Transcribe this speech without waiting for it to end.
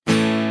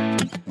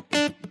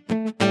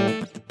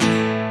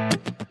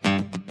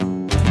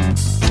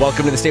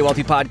Welcome to the Stay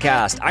Wealthy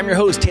Podcast. I'm your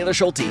host, Taylor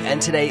Schulte,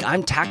 and today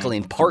I'm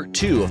tackling part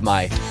 2 of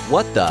my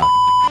What the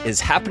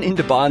is Happening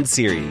to Bonds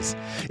series.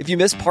 If you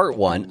missed part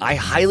 1, I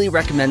highly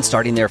recommend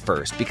starting there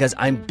first because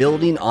I'm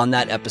building on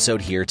that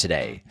episode here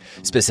today.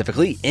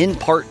 Specifically, in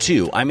part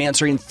 2, I'm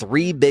answering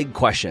 3 big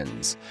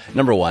questions.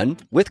 Number 1,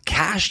 with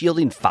cash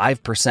yielding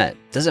 5%,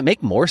 does it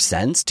make more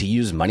sense to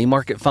use money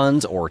market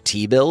funds or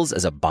T-bills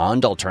as a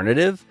bond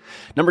alternative?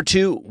 Number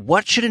 2,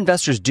 what should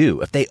investors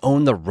do if they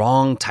own the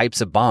wrong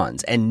types of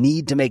bonds and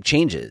need to make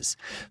changes?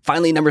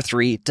 Finally, number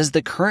 3, does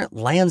the current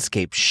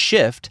landscape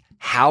shift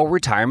how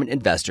retirement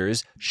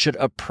investors should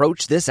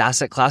approach this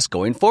asset class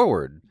going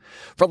forward?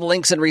 For the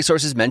links and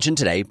resources mentioned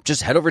today,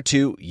 just head over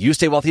to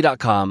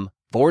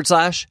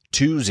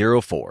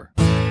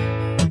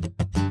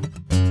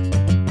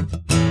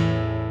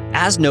youstaywealthy.com/204.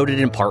 As noted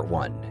in part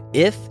 1,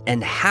 if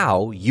and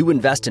how you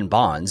invest in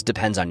bonds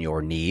depends on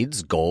your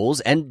needs,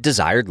 goals, and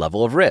desired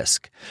level of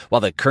risk.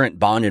 While the current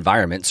bond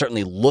environment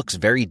certainly looks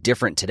very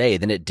different today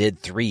than it did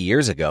 3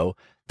 years ago,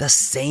 the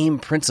same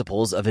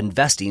principles of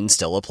investing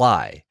still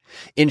apply.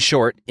 In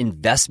short,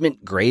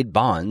 investment-grade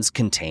bonds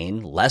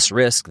contain less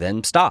risk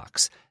than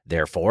stocks.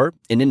 Therefore,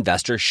 an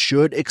investor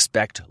should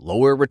expect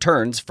lower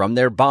returns from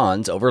their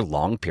bonds over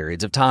long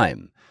periods of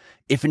time.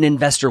 If an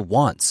investor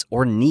wants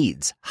or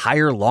needs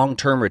higher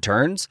long-term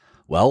returns,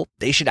 well,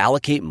 they should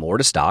allocate more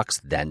to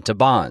stocks than to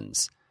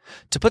bonds.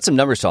 To put some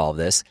numbers to all of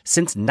this,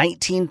 since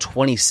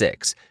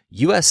 1926,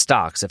 U.S.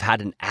 stocks have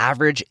had an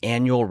average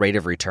annual rate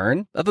of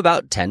return of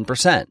about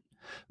 10%.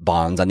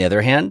 Bonds, on the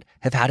other hand,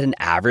 have had an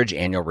average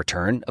annual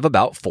return of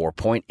about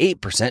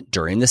 4.8%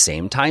 during the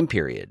same time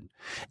period.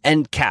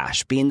 And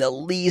cash, being the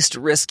least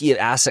risky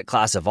asset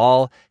class of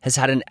all, has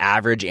had an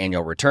average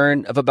annual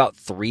return of about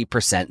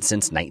 3%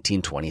 since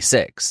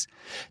 1926.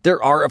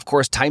 There are, of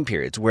course, time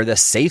periods where the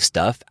safe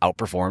stuff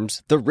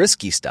outperforms the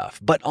risky stuff,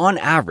 but on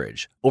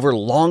average, over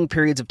long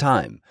periods of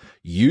time,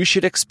 you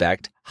should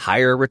expect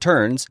higher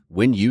returns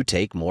when you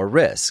take more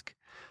risk.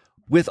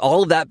 With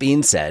all of that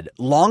being said,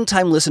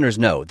 longtime listeners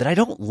know that I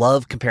don't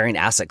love comparing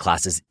asset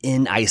classes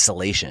in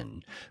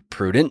isolation.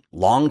 Prudent,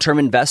 long-term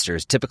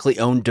investors typically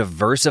own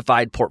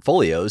diversified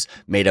portfolios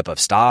made up of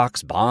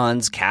stocks,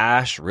 bonds,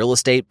 cash, real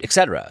estate,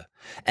 etc.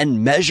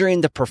 And measuring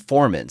the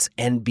performance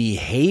and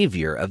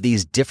behavior of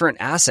these different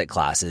asset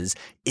classes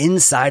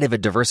inside of a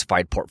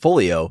diversified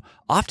portfolio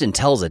often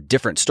tells a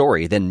different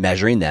story than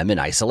measuring them in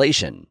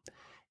isolation.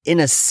 In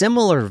a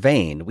similar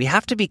vein, we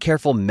have to be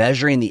careful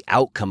measuring the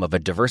outcome of a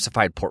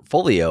diversified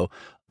portfolio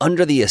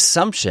under the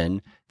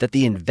assumption that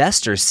the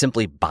investor is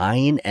simply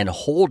buying and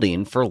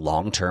holding for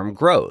long-term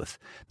growth.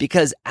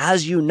 Because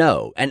as you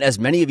know, and as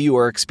many of you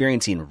are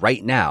experiencing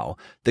right now,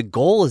 the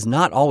goal is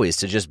not always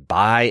to just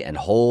buy and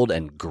hold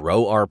and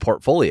grow our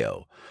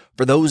portfolio.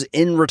 For those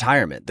in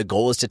retirement, the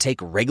goal is to take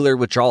regular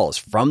withdrawals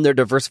from their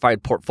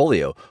diversified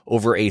portfolio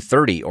over a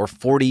 30 or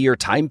 40-year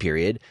time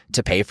period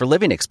to pay for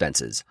living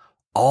expenses,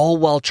 all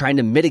while trying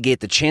to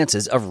mitigate the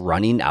chances of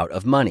running out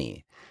of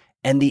money.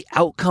 And the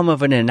outcome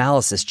of an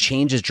analysis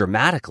changes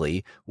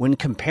dramatically when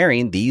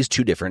comparing these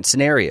two different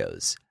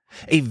scenarios.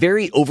 A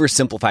very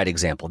oversimplified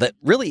example that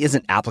really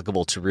isn't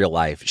applicable to real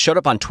life showed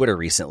up on Twitter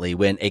recently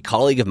when a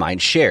colleague of mine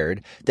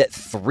shared that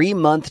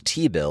 3-month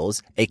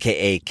T-bills,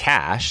 aka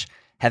cash,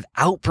 have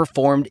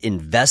outperformed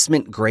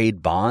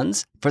investment-grade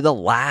bonds for the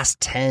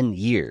last 10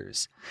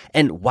 years.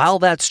 And while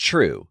that's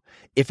true,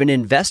 if an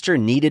investor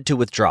needed to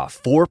withdraw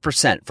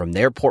 4% from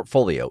their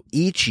portfolio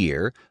each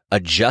year,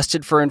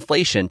 adjusted for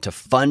inflation to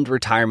fund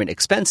retirement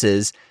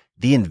expenses,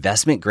 the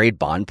investment-grade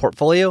bond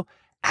portfolio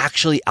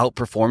actually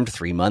outperformed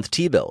 3-month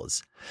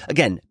T-bills.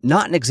 Again,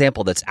 not an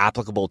example that's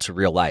applicable to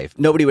real life.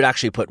 Nobody would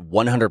actually put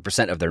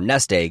 100% of their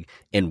nest egg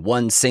in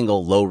one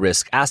single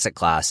low-risk asset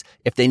class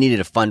if they needed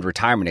to fund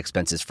retirement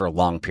expenses for a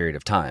long period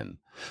of time.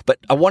 But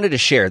I wanted to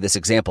share this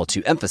example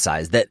to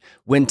emphasize that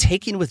when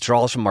taking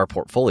withdrawals from our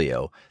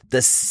portfolio,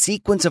 the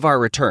sequence of our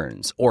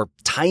returns or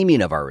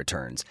timing of our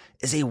returns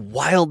is a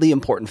wildly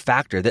important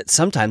factor that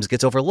sometimes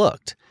gets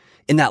overlooked.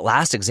 In that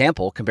last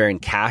example, comparing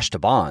cash to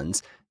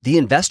bonds, the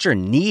investor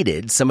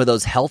needed some of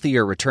those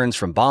healthier returns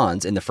from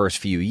bonds in the first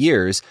few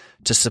years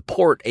to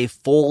support a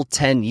full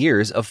 10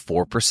 years of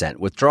 4%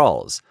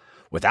 withdrawals.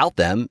 Without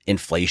them,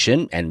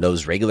 inflation and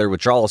those regular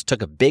withdrawals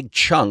took a big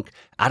chunk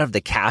out of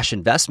the cash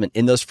investment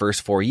in those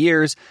first 4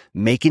 years,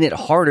 making it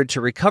harder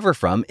to recover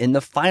from in the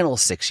final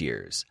 6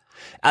 years.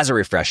 As a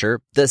refresher,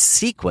 the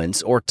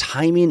sequence or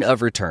timing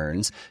of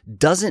returns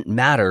doesn't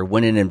matter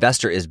when an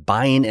investor is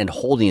buying and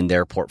holding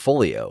their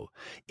portfolio.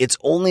 It's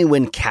only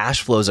when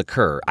cash flows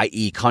occur,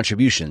 i.e.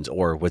 contributions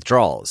or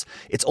withdrawals.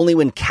 It's only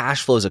when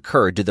cash flows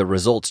occur do the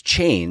results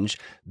change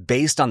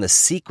based on the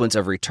sequence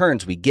of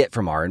returns we get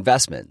from our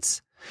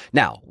investments.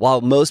 Now,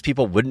 while most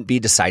people wouldn't be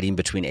deciding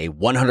between a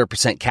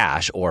 100%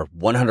 cash or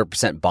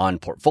 100%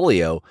 bond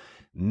portfolio,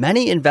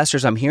 many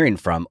investors I'm hearing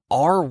from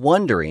are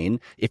wondering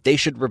if they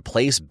should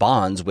replace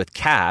bonds with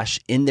cash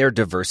in their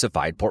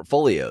diversified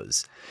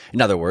portfolios.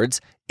 In other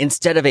words,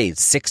 Instead of a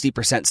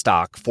 60%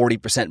 stock,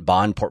 40%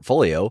 bond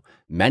portfolio,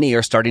 many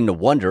are starting to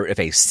wonder if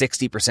a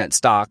 60%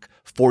 stock,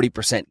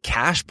 40%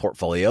 cash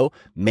portfolio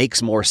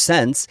makes more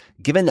sense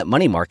given that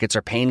money markets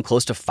are paying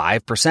close to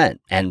 5%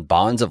 and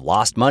bonds have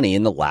lost money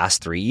in the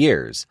last 3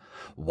 years.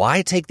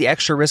 Why take the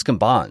extra risk in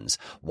bonds?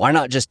 Why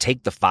not just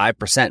take the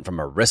 5% from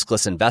a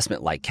riskless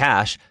investment like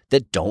cash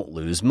that don't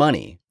lose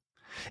money?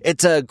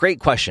 It's a great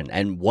question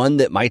and one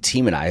that my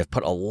team and I have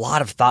put a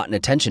lot of thought and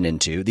attention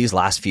into these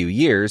last few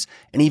years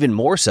and even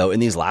more so in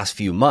these last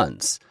few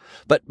months.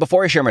 But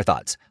before I share my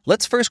thoughts,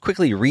 let's first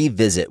quickly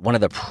revisit one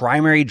of the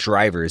primary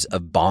drivers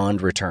of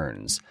bond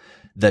returns,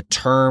 the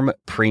term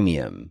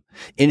premium.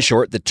 In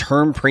short, the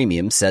term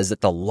premium says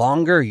that the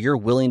longer you're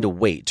willing to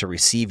wait to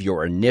receive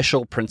your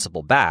initial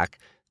principal back,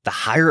 the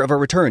higher of a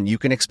return you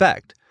can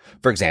expect.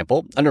 For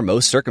example, under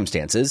most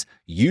circumstances,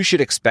 you should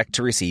expect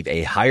to receive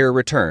a higher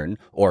return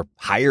or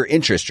higher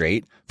interest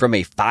rate from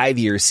a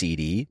 5-year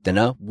CD than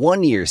a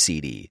 1-year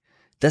CD.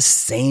 The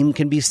same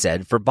can be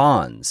said for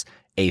bonds.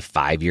 A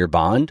 5-year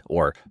bond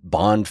or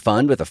bond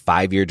fund with a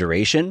 5-year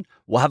duration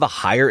will have a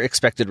higher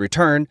expected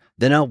return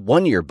than a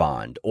 1-year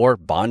bond or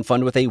bond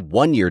fund with a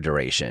 1-year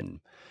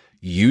duration.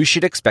 You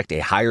should expect a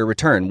higher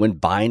return when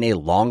buying a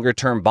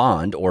longer-term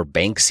bond or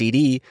bank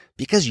CD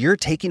because you're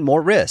taking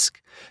more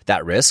risk.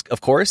 That risk,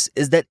 of course,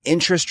 is that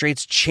interest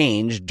rates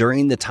change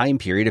during the time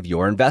period of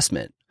your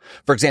investment.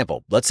 For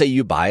example, let's say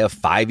you buy a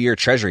 5-year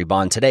treasury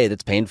bond today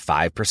that's paying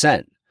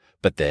 5%,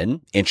 but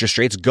then interest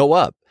rates go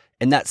up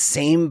and that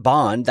same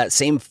bond, that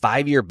same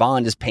 5-year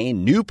bond is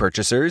paying new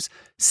purchasers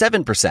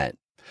 7%.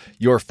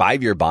 Your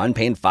 5-year bond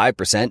paying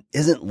 5%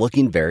 isn't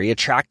looking very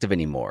attractive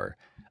anymore.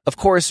 Of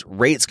course,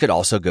 rates could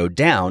also go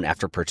down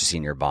after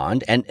purchasing your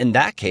bond, and in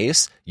that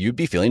case, you'd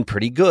be feeling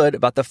pretty good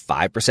about the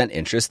 5%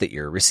 interest that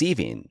you're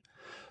receiving.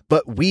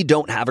 But we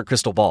don't have a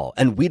crystal ball,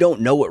 and we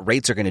don't know what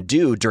rates are going to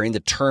do during the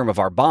term of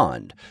our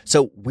bond.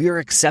 So we're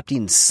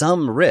accepting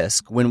some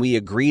risk when we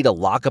agree to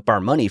lock up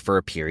our money for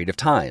a period of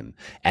time.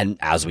 And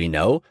as we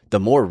know, the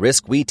more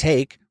risk we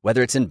take,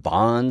 whether it's in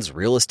bonds,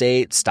 real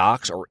estate,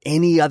 stocks, or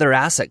any other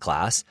asset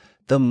class,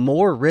 the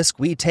more risk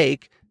we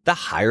take, the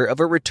higher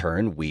of a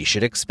return we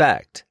should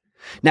expect.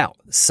 Now,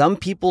 some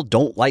people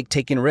don't like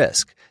taking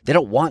risk. They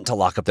don't want to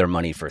lock up their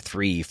money for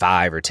 3,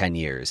 5, or 10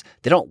 years.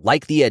 They don't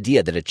like the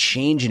idea that a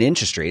change in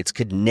interest rates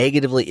could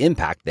negatively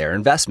impact their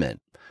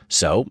investment.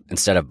 So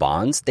instead of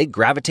bonds, they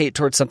gravitate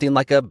towards something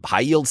like a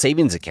high yield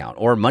savings account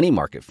or money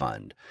market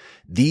fund.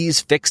 These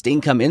fixed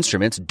income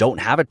instruments don't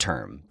have a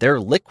term. They're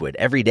liquid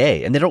every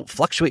day and they don't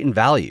fluctuate in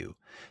value.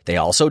 They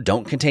also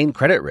don't contain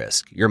credit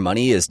risk. Your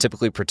money is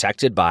typically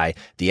protected by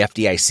the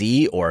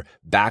FDIC or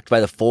backed by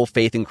the full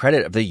faith and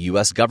credit of the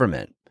U.S.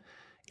 government.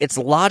 It's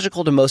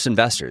logical to most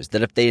investors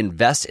that if they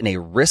invest in a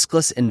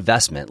riskless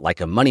investment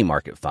like a money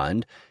market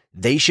fund,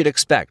 they should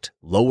expect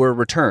lower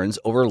returns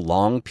over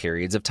long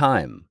periods of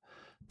time.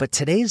 But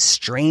today's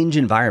strange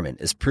environment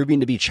is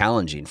proving to be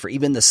challenging for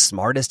even the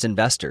smartest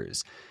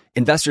investors.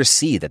 Investors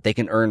see that they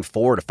can earn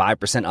 4 to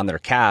 5% on their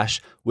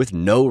cash with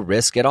no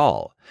risk at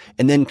all,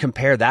 and then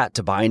compare that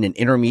to buying an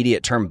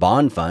intermediate term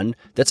bond fund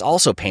that's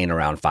also paying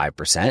around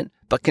 5%,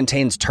 but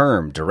contains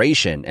term,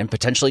 duration, and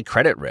potentially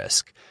credit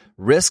risk.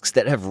 Risks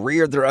that have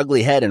reared their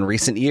ugly head in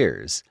recent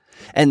years.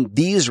 And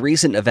these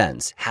recent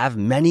events have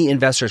many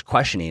investors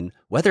questioning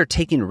whether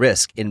taking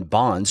risk in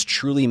bonds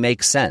truly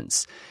makes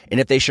sense, and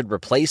if they should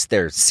replace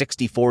their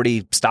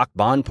 60-40 stock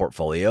bond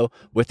portfolio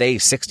with a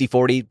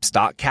 60-40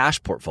 stock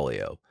cash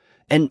portfolio.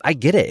 And I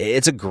get it.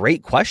 It's a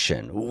great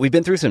question. We've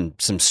been through some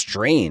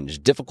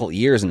strange, difficult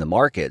years in the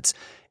markets,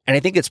 and I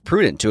think it's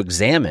prudent to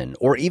examine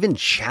or even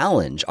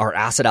challenge our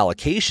asset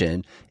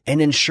allocation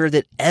and ensure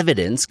that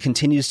evidence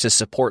continues to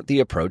support the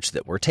approach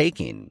that we're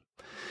taking.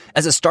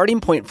 As a starting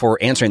point for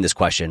answering this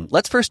question,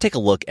 let's first take a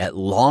look at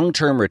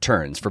long-term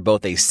returns for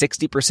both a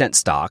 60%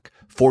 stock,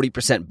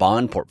 40%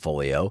 bond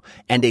portfolio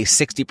and a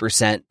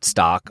 60%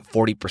 stock,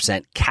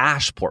 40%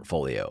 cash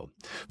portfolio.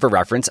 For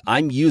reference,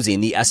 I'm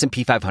using the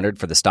S&P 500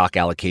 for the stock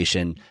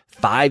allocation,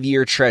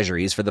 5-year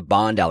treasuries for the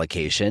bond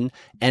allocation,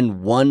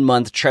 and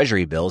 1-month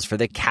treasury bills for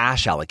the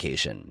cash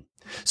allocation.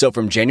 So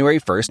from January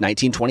 1st,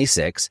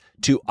 1926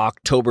 to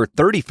October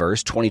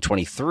 31st,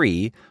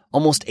 2023,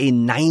 almost a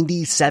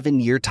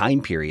 97-year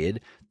time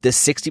period, the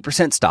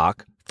 60%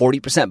 stock,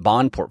 40%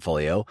 bond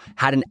portfolio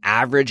had an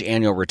average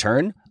annual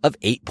return of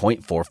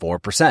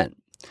 8.44%.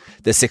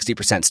 The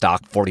 60%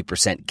 stock,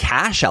 40%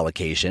 cash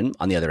allocation,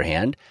 on the other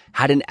hand,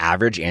 had an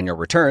average annual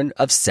return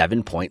of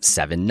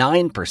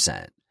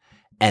 7.79%.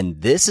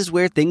 And this is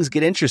where things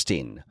get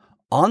interesting.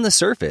 On the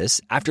surface,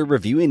 after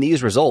reviewing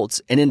these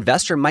results, an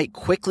investor might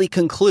quickly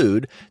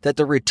conclude that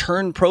the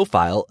return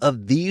profile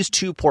of these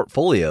two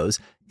portfolios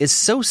is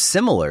so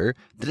similar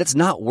that it's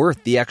not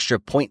worth the extra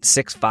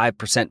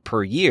 0.65%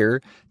 per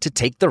year to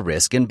take the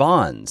risk in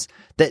bonds,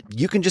 that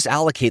you can just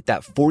allocate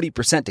that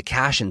 40% to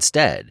cash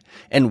instead.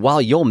 And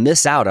while you'll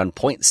miss out on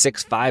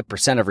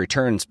 0.65% of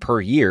returns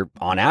per year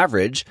on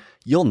average,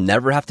 you'll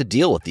never have to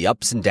deal with the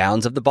ups and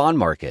downs of the bond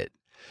market.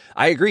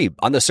 I agree.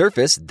 On the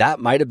surface, that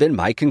might have been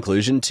my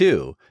conclusion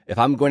too. If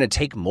I'm going to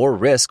take more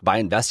risk by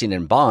investing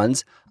in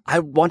bonds, I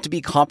want to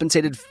be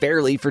compensated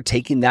fairly for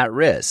taking that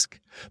risk.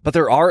 But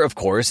there are, of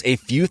course, a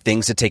few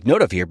things to take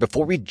note of here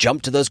before we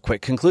jump to those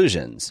quick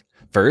conclusions.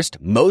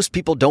 First, most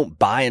people don't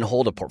buy and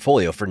hold a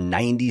portfolio for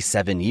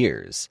 97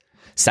 years.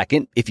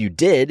 Second, if you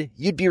did,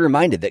 you'd be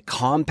reminded that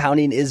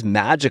compounding is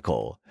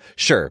magical.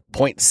 Sure,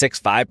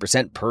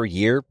 0.65% per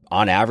year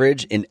on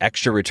average in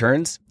extra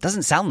returns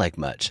doesn't sound like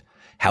much.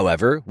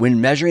 However,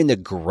 when measuring the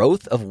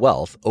growth of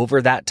wealth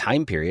over that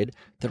time period,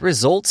 the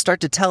results start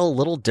to tell a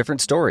little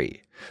different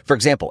story. For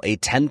example, a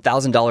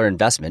 $10,000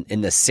 investment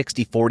in the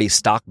 60/40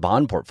 stock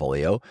bond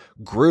portfolio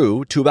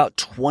grew to about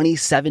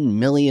 $27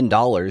 million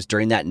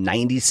during that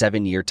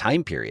 97-year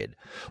time period,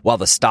 while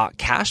the stock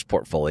cash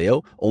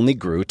portfolio only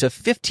grew to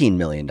 $15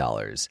 million.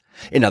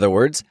 In other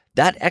words,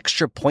 that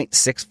extra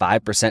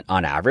 0.65%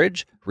 on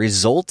average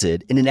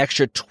resulted in an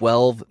extra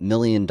 $12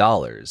 million.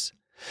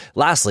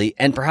 Lastly,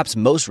 and perhaps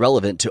most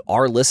relevant to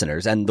our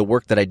listeners and the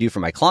work that I do for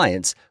my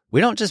clients,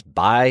 we don't just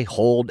buy,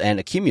 hold, and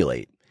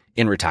accumulate.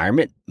 In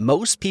retirement,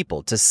 most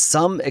people, to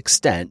some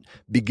extent,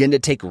 begin to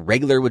take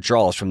regular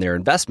withdrawals from their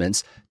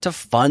investments to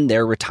fund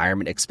their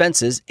retirement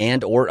expenses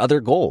and or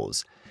other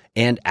goals.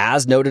 And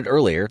as noted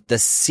earlier, the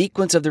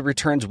sequence of the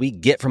returns we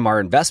get from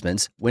our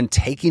investments when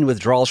taking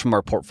withdrawals from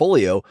our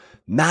portfolio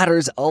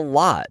matters a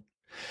lot.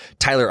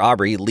 Tyler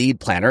Aubrey, lead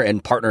planner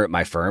and partner at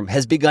my firm,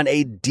 has begun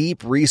a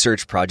deep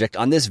research project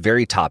on this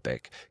very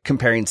topic,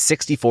 comparing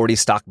 60/40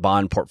 stock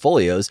bond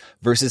portfolios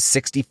versus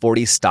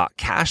 60/40 stock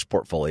cash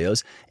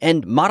portfolios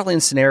and modeling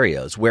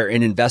scenarios where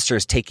an investor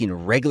is taking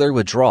regular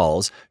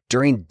withdrawals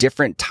during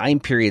different time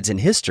periods in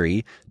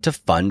history to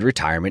fund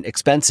retirement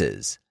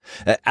expenses.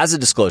 As a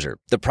disclosure,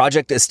 the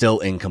project is still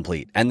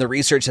incomplete and the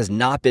research has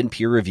not been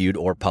peer-reviewed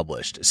or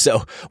published.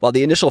 So while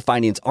the initial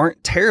findings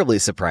aren't terribly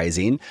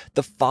surprising,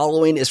 the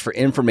following is for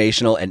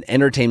informational and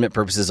entertainment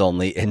purposes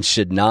only and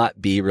should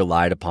not be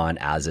relied upon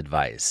as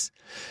advice.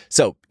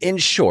 So in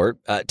short,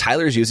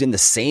 Tyler's using the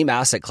same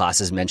asset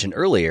classes mentioned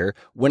earlier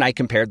when I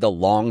compared the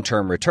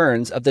long-term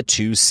returns of the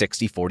two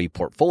 60/40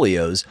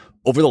 portfolios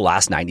over the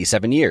last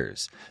 97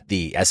 years,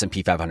 the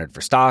S&P 500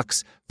 for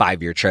stocks,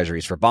 5-year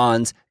treasuries for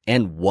bonds,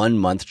 and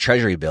 1-month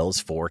treasury bills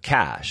for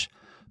cash.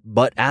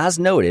 But as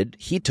noted,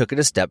 he took it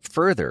a step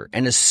further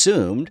and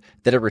assumed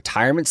that a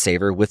retirement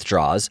saver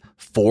withdraws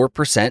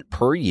 4%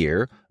 per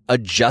year,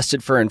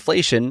 adjusted for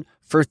inflation,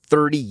 for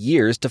 30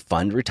 years to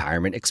fund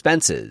retirement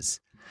expenses.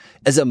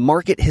 As a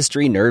market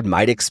history nerd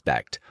might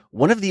expect,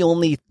 one of the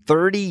only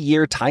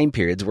 30-year time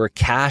periods where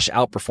cash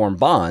outperformed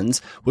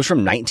bonds was from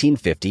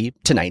 1950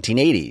 to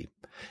 1980.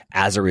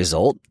 As a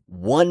result,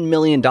 $1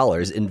 million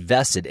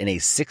invested in a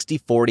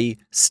 60/40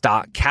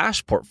 stock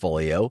cash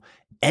portfolio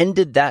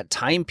ended that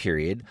time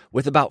period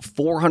with about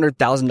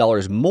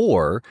 $400,000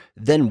 more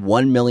than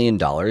 $1 million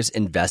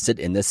invested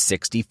in the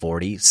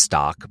 60/40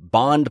 stock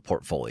bond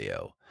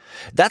portfolio.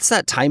 That's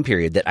that time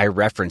period that I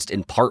referenced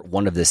in part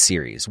 1 of this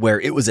series,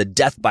 where it was a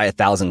death by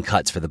 1,000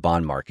 cuts for the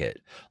bond market.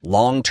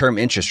 Long-term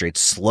interest rates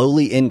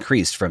slowly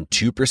increased from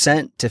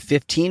 2% to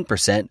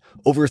 15%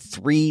 over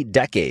 3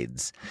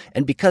 decades.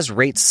 And because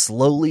rates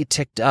slowly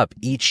ticked up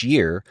each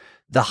year,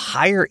 the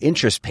higher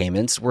interest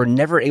payments were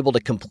never able to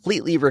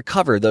completely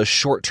recover those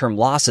short-term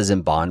losses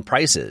in bond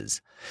prices.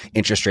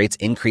 Interest rates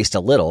increased a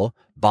little,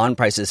 bond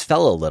prices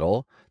fell a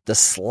little. The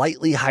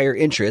slightly higher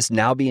interest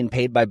now being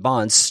paid by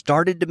bonds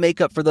started to make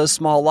up for those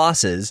small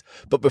losses,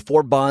 but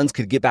before bonds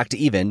could get back to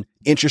even,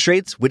 interest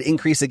rates would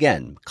increase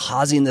again,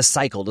 causing the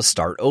cycle to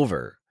start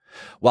over.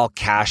 While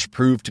cash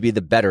proved to be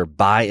the better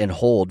buy and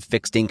hold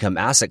fixed income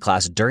asset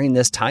class during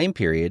this time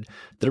period,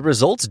 the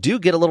results do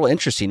get a little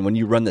interesting when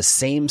you run the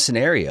same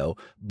scenario,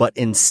 but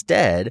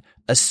instead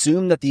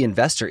assume that the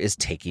investor is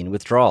taking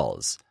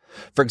withdrawals.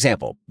 For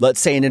example,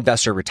 let's say an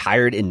investor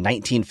retired in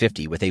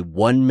 1950 with a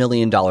 $1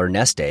 million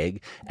nest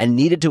egg and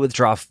needed to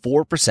withdraw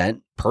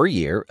 4% per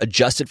year,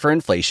 adjusted for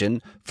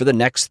inflation, for the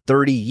next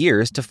 30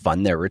 years to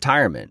fund their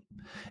retirement.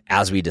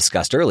 As we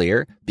discussed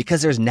earlier,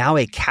 because there's now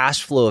a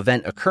cash flow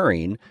event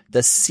occurring,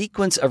 the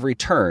sequence of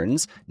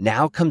returns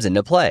now comes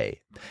into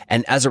play.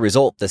 And as a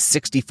result, the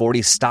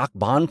 60/40 stock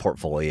bond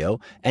portfolio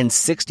and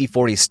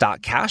 60/40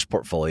 stock cash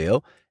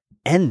portfolio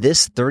end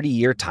this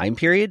 30-year time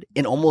period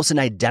in almost an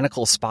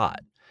identical spot.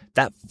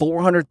 That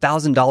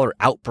 $400,000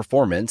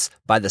 outperformance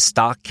by the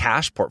stock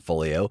cash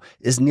portfolio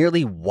is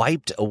nearly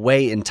wiped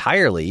away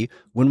entirely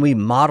when we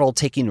model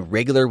taking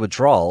regular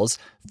withdrawals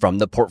from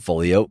the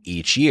portfolio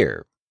each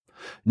year.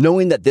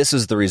 Knowing that this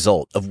is the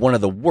result of one of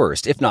the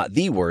worst, if not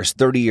the worst,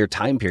 30-year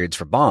time periods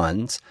for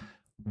bonds,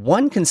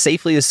 one can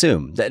safely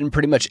assume that in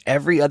pretty much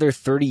every other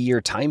 30-year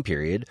time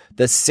period,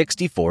 the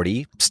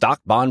 60/40 stock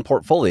bond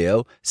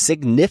portfolio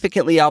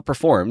significantly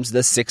outperforms the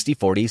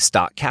 60/40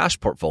 stock cash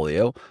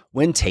portfolio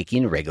when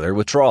taking regular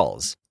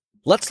withdrawals.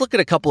 Let's look at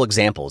a couple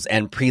examples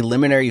and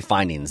preliminary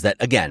findings that,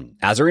 again,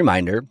 as a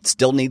reminder,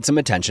 still need some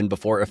attention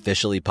before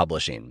officially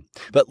publishing.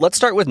 But let's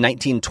start with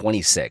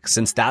 1926,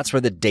 since that's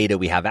where the data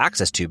we have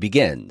access to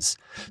begins.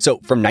 So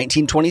from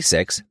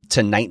 1926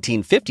 to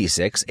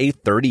 1956, a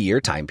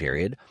 30-year time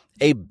period,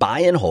 a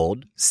buy and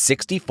hold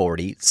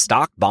 60-40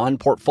 stock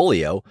bond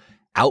portfolio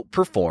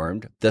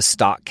outperformed the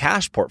stock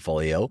cash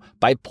portfolio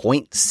by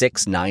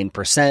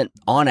 0.69%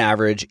 on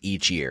average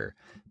each year.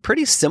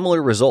 Pretty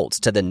similar results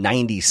to the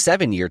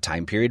 97-year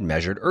time period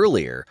measured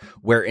earlier,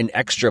 where an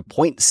extra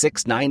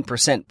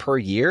 0.69% per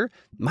year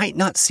might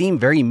not seem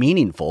very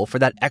meaningful for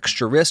that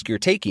extra risk you're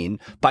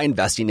taking by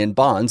investing in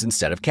bonds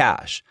instead of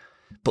cash.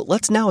 But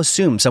let's now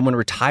assume someone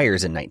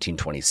retires in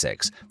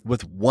 1926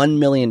 with $1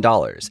 million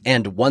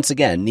and once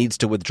again needs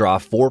to withdraw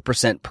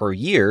 4% per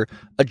year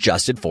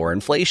adjusted for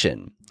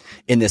inflation.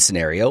 In this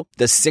scenario,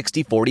 the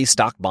 60-40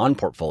 stock bond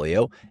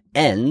portfolio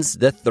ends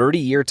the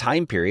 30-year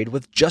time period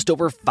with just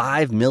over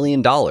 $5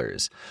 million,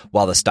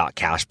 while the stock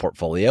cash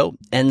portfolio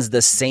ends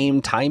the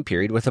same time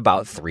period with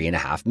about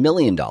 $3.5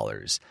 million.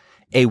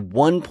 A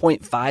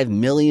 $1.5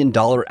 million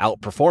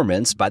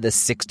outperformance by the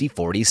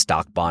 60-40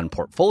 stock bond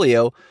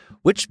portfolio,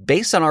 which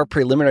based on our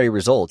preliminary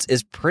results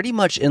is pretty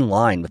much in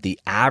line with the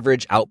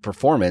average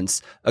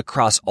outperformance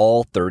across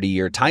all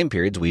 30-year time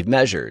periods we've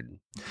measured.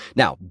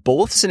 Now,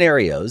 both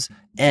scenarios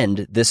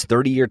end this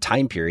 30-year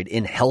time period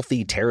in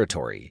healthy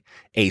territory.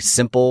 A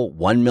simple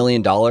 $1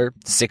 million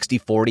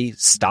 60-40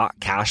 stock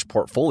cash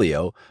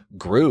portfolio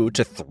grew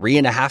to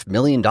 $3.5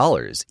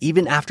 million,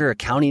 even after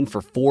accounting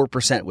for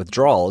 4%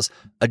 withdrawals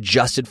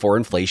adjusted for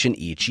inflation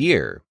each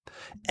year.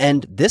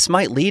 And this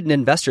might lead an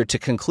investor to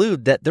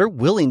conclude that they're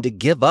willing to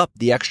give up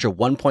the extra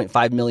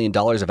 $1.5 million of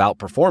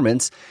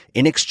outperformance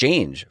in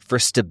exchange for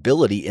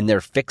stability in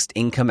their fixed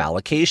income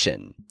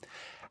allocation.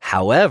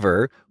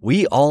 However,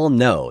 we all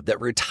know that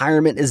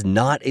retirement is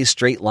not a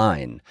straight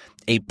line.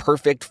 A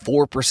perfect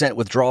 4%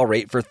 withdrawal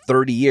rate for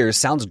 30 years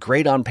sounds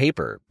great on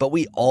paper, but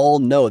we all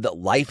know that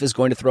life is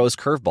going to throw us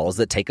curveballs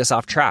that take us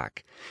off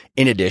track.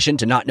 In addition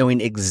to not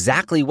knowing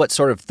exactly what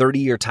sort of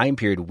 30-year time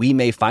period we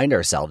may find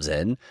ourselves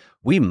in,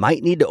 we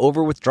might need to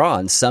over-withdraw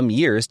in some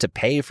years to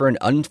pay for an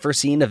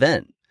unforeseen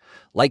event.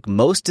 Like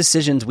most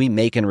decisions we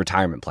make in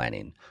retirement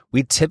planning,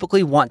 we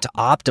typically want to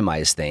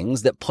optimize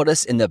things that put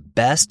us in the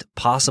best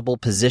possible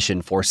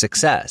position for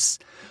success.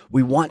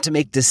 We want to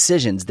make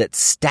decisions that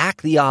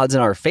stack the odds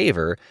in our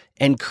favor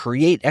and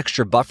create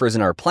extra buffers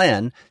in our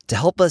plan to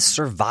help us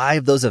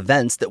survive those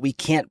events that we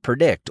can't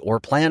predict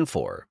or plan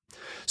for.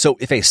 So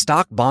if a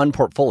stock bond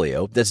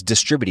portfolio that's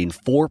distributing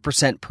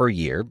 4% per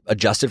year,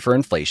 adjusted for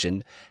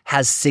inflation,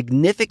 has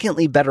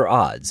significantly better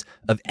odds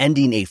of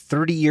ending a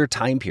 30-year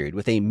time period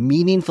with a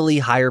meaningfully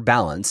higher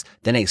balance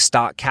than a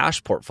stock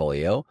cash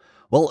portfolio,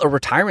 well, a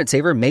retirement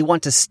saver may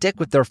want to stick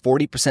with their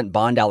 40%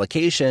 bond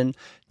allocation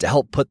to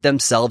help put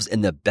themselves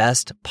in the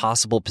best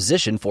possible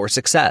position for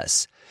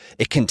success.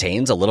 It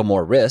contains a little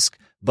more risk,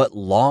 but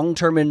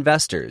long-term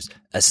investors,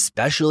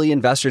 especially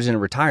investors in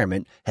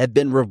retirement, have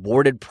been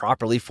rewarded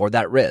properly for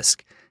that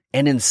risk.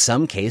 And in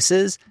some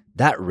cases,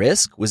 that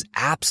risk was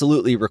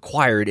absolutely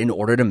required in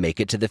order to make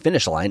it to the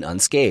finish line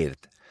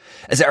unscathed.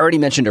 As I already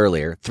mentioned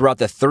earlier, throughout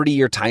the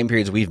 30-year time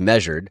periods we've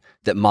measured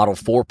that model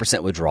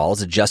 4%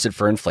 withdrawals adjusted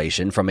for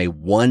inflation from a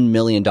 $1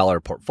 million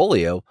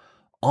portfolio,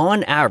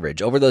 on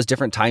average over those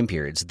different time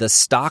periods, the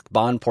stock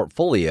bond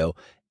portfolio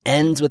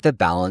ends with a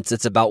balance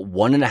that's about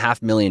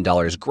 $1.5 million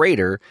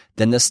greater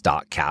than the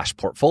stock cash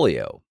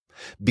portfolio.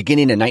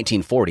 Beginning in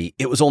 1940,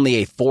 it was only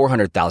a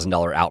 $400,000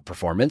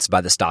 outperformance by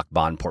the stock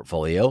bond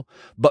portfolio,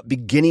 but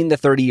beginning the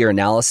 30-year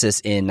analysis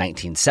in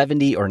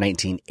 1970 or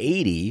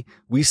 1980,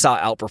 we saw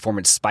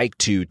outperformance spike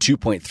to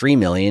 $2.3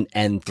 million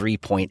and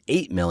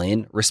 $3.8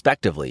 million,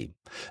 respectively.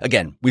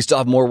 Again, we still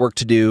have more work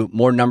to do,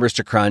 more numbers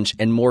to crunch,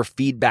 and more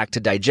feedback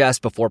to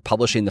digest before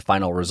publishing the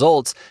final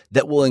results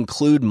that will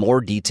include more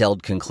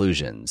detailed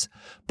conclusions.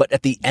 But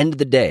at the end of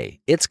the day,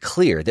 it's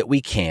clear that we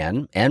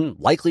can, and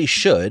likely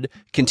should,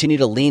 continue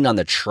to lean on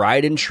the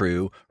tried and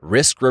true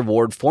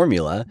risk-reward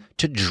formula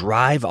to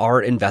drive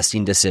our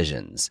investing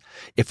decisions.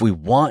 If we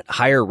want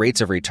higher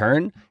rates of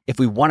return, if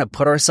we want to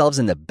put ourselves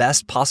in the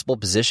best possible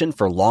position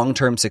for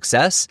long-term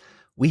success,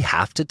 we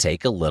have to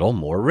take a little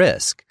more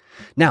risk.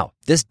 Now,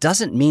 this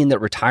doesn't mean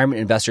that retirement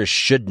investors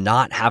should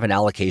not have an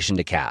allocation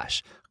to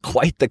cash.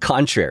 Quite the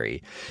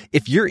contrary.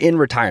 If you're in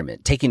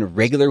retirement taking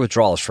regular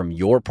withdrawals from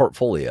your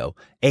portfolio,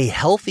 a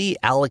healthy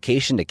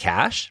allocation to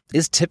cash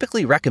is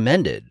typically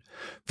recommended.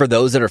 For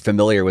those that are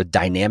familiar with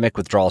dynamic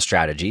withdrawal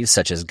strategies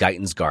such as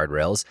Guyton's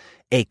guardrails,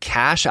 a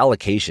cash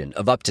allocation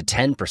of up to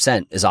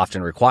 10% is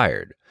often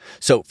required.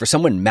 So for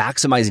someone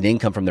maximizing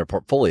income from their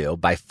portfolio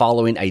by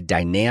following a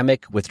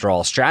dynamic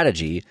withdrawal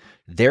strategy,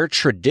 their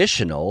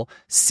traditional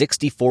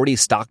 60-40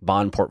 stock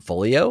bond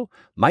portfolio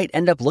might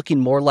end up looking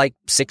more like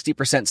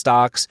 60%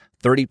 stocks,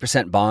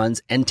 30%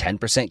 bonds, and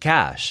 10%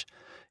 cash.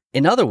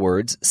 In other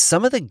words,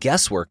 some of the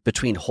guesswork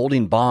between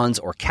holding bonds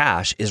or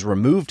cash is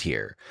removed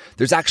here.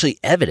 There's actually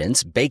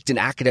evidence baked in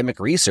academic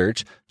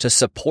research to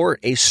support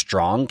a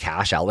strong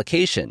cash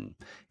allocation.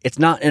 It's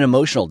not an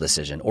emotional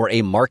decision or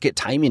a market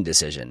timing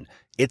decision.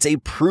 It's a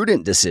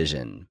prudent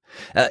decision.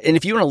 And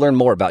if you want to learn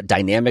more about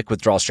dynamic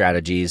withdrawal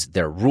strategies,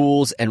 their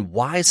rules, and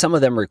why some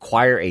of them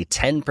require a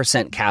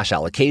 10% cash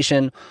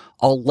allocation,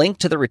 I'll link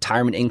to the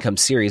retirement income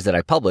series that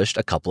I published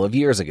a couple of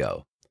years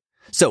ago.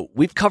 So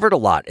we've covered a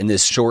lot in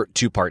this short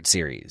 2-part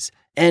series.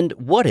 And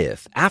what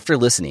if, after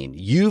listening,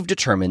 you've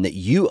determined that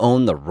you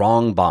own the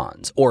wrong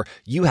bonds or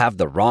you have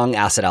the wrong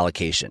asset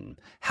allocation?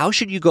 How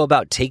should you go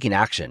about taking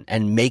action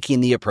and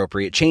making the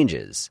appropriate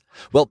changes?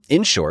 Well,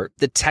 in short,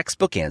 the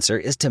textbook answer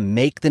is to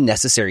make the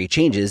necessary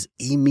changes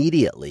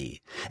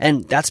immediately.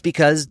 And that's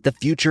because the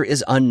future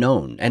is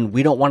unknown and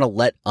we don't want to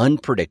let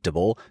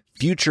unpredictable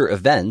future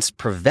events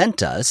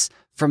prevent us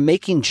from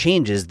making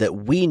changes that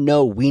we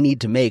know we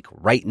need to make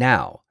right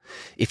now.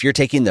 If you're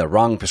taking the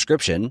wrong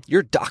prescription,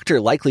 your doctor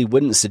likely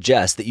wouldn't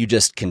suggest that you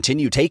just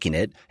continue taking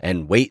it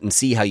and wait and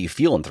see how you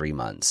feel in 3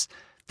 months.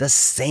 The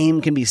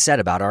same can be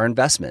said about our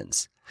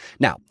investments.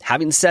 Now,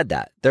 having said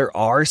that, there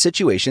are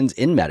situations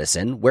in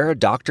medicine where a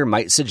doctor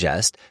might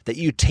suggest that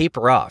you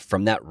taper off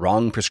from that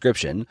wrong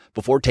prescription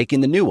before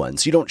taking the new one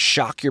so you don't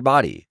shock your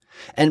body.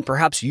 And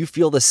perhaps you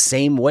feel the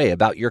same way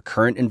about your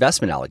current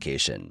investment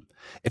allocation.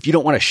 If you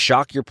don't want to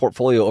shock your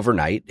portfolio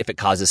overnight, if it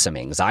causes some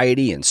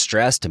anxiety and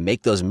stress to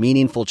make those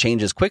meaningful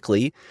changes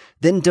quickly,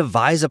 then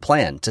devise a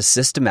plan to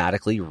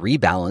systematically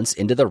rebalance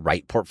into the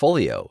right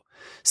portfolio.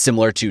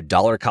 Similar to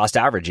dollar cost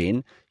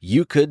averaging,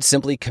 you could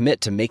simply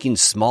commit to making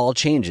small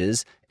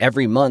changes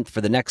every month for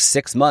the next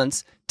 6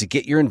 months to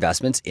get your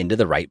investments into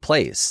the right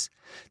place.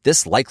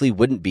 This likely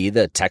wouldn't be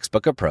the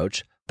textbook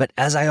approach, but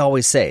as I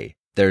always say,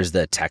 there's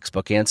the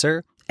textbook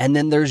answer, and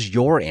then there's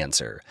your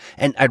answer.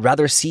 And I'd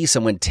rather see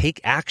someone take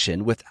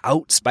action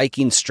without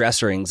spiking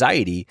stress or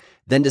anxiety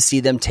than to see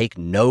them take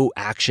no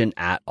action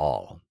at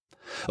all.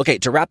 Okay,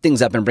 to wrap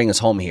things up and bring us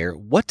home here,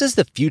 what does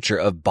the future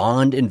of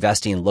bond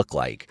investing look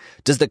like?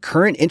 Does the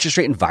current interest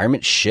rate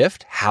environment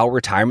shift how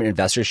retirement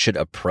investors should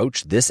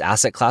approach this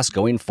asset class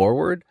going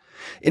forward?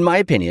 In my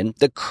opinion,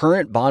 the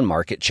current bond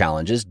market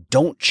challenges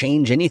don't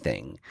change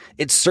anything.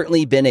 It's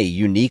certainly been a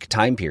unique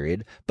time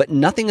period, but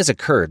nothing has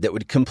occurred that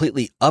would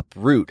completely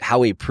uproot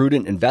how a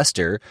prudent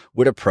investor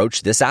would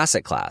approach this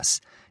asset class.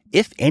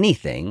 If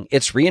anything,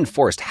 it's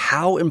reinforced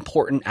how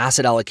important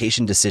asset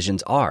allocation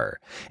decisions are,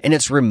 and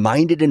it's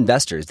reminded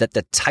investors that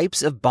the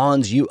types of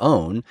bonds you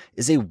own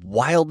is a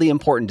wildly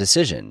important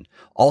decision.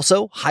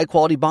 Also,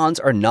 high-quality bonds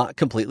are not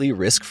completely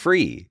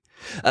risk-free.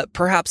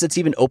 Perhaps it's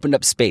even opened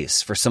up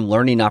space for some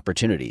learning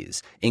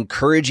opportunities,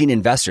 encouraging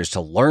investors to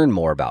learn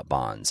more about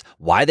bonds,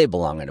 why they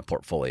belong in a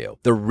portfolio,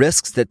 the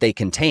risks that they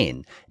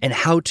contain, and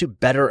how to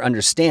better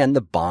understand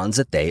the bonds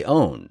that they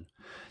own.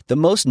 The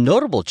most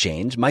notable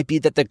change might be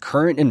that the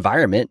current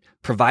environment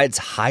provides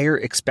higher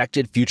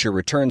expected future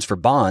returns for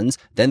bonds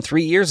than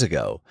 3 years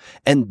ago.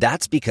 And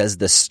that's because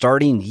the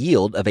starting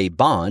yield of a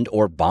bond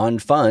or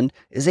bond fund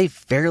is a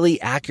fairly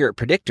accurate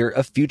predictor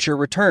of future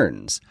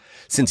returns.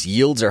 Since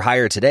yields are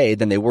higher today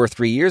than they were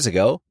 3 years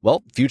ago,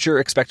 well, future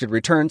expected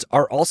returns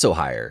are also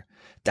higher.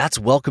 That's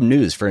welcome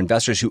news for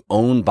investors who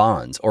own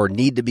bonds or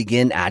need to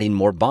begin adding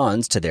more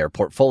bonds to their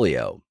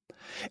portfolio.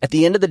 At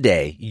the end of the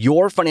day,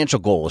 your financial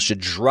goals should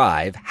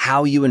drive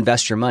how you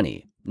invest your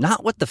money,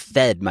 not what the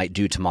Fed might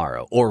do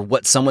tomorrow or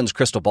what someone's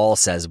crystal ball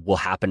says will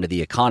happen to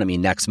the economy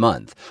next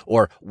month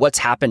or what's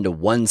happened to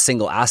one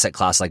single asset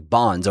class like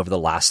bonds over the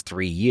last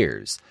 3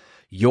 years.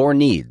 Your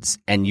needs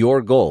and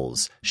your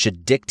goals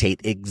should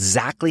dictate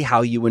exactly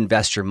how you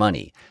invest your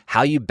money,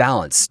 how you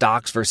balance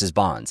stocks versus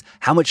bonds,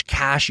 how much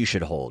cash you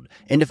should hold,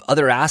 and if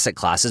other asset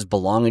classes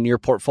belong in your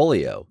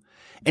portfolio.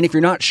 And if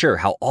you're not sure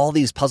how all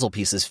these puzzle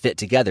pieces fit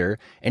together,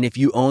 and if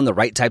you own the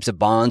right types of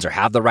bonds or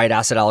have the right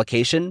asset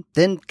allocation,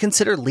 then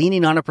consider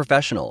leaning on a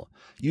professional.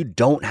 You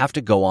don't have to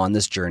go on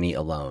this journey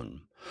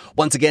alone.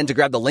 Once again, to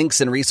grab the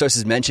links and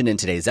resources mentioned in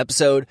today's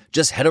episode,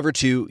 just head over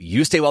to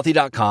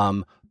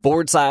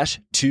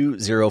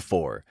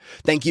youstaywealthy.com/204.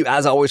 Thank you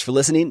as always for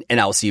listening,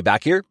 and I'll see you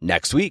back here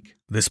next week.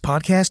 This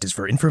podcast is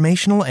for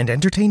informational and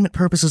entertainment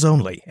purposes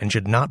only and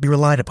should not be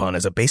relied upon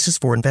as a basis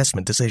for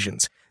investment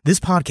decisions. This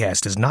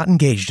podcast is not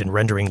engaged in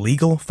rendering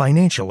legal,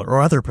 financial,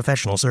 or other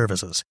professional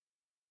services.